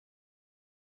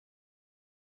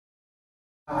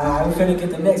We finna get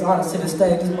the next artist to the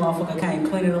stage. This motherfucker came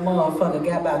cleaning the motherfucker.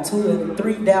 Got about 2 or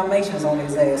 3 Dalmatians on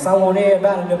his ass. So I want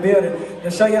everybody in the building to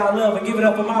show y'all love and give it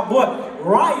up for my boy,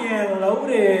 Ryan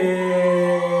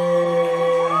Lotus.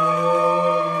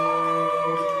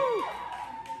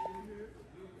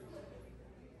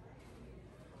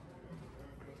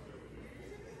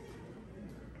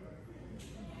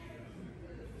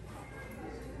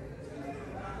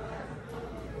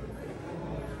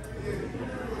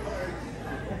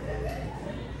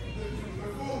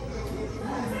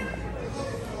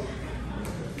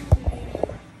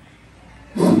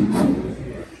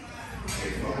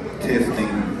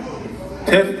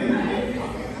 Testing.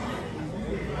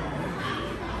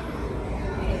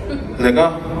 Let go.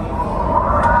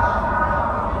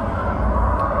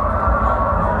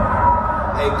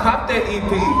 Hey, cop that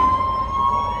EP.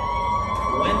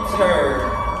 Winter.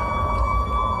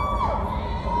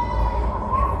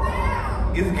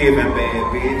 It's giving bad,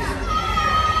 bitch.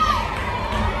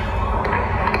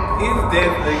 It's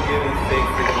definitely giving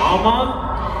sexy, mama.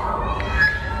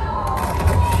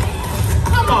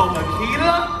 Come on,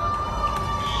 Makita.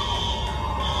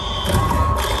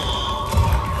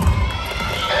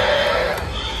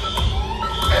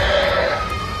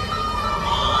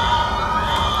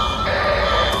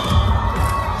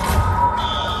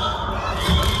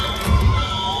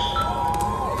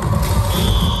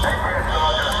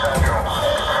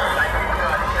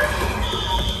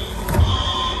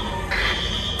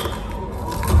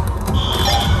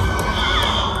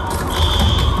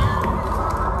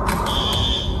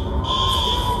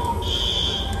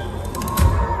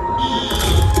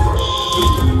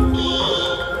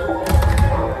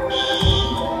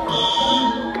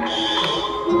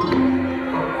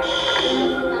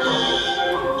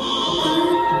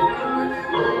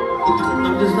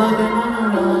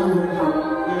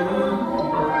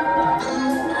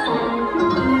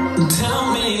 Tell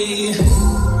me,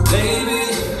 baby,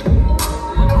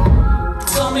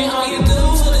 tell me how you do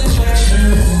for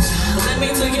distractions. Let me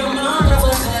take your mind off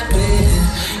what's happening.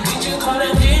 Did you call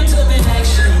that intimate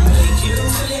action? Make you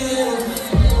feel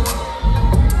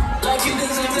like you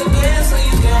deserve the best, so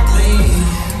you got me.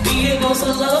 Be it dose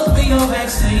of love, be your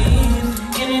vaccine.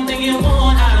 Anything you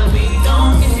want out of me,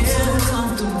 don't get so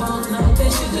comfortable. No,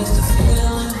 this shit just a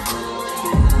feeling.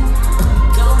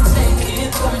 Don't take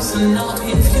it personal.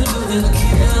 If you do, then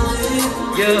kill it.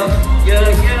 Yeah.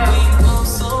 We both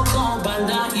so gone by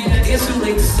now, yeah, it's too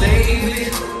late to save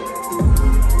it.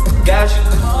 Got you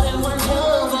caught in one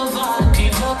hell of a vibe.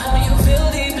 Can't help how you feel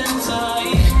deep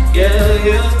inside.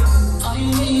 Yeah. All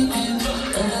you need is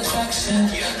an attraction.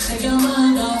 Take your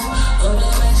mind off of the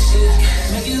bad shit.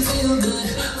 Make you feel good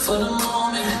for the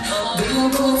moment. Be your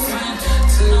boyfriend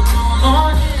till the morning.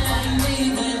 All you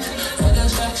need is an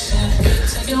attraction.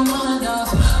 Take your mind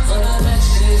off of the bad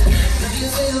shit. Make you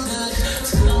feel good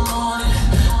till the morning.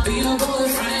 Be your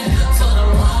boyfriend for the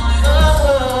morning.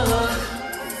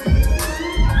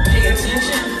 Pay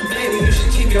attention, baby, you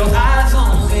should keep your eyes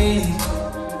on me.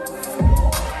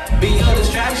 Be your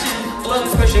distraction, blood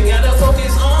pressure, gotta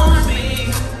focus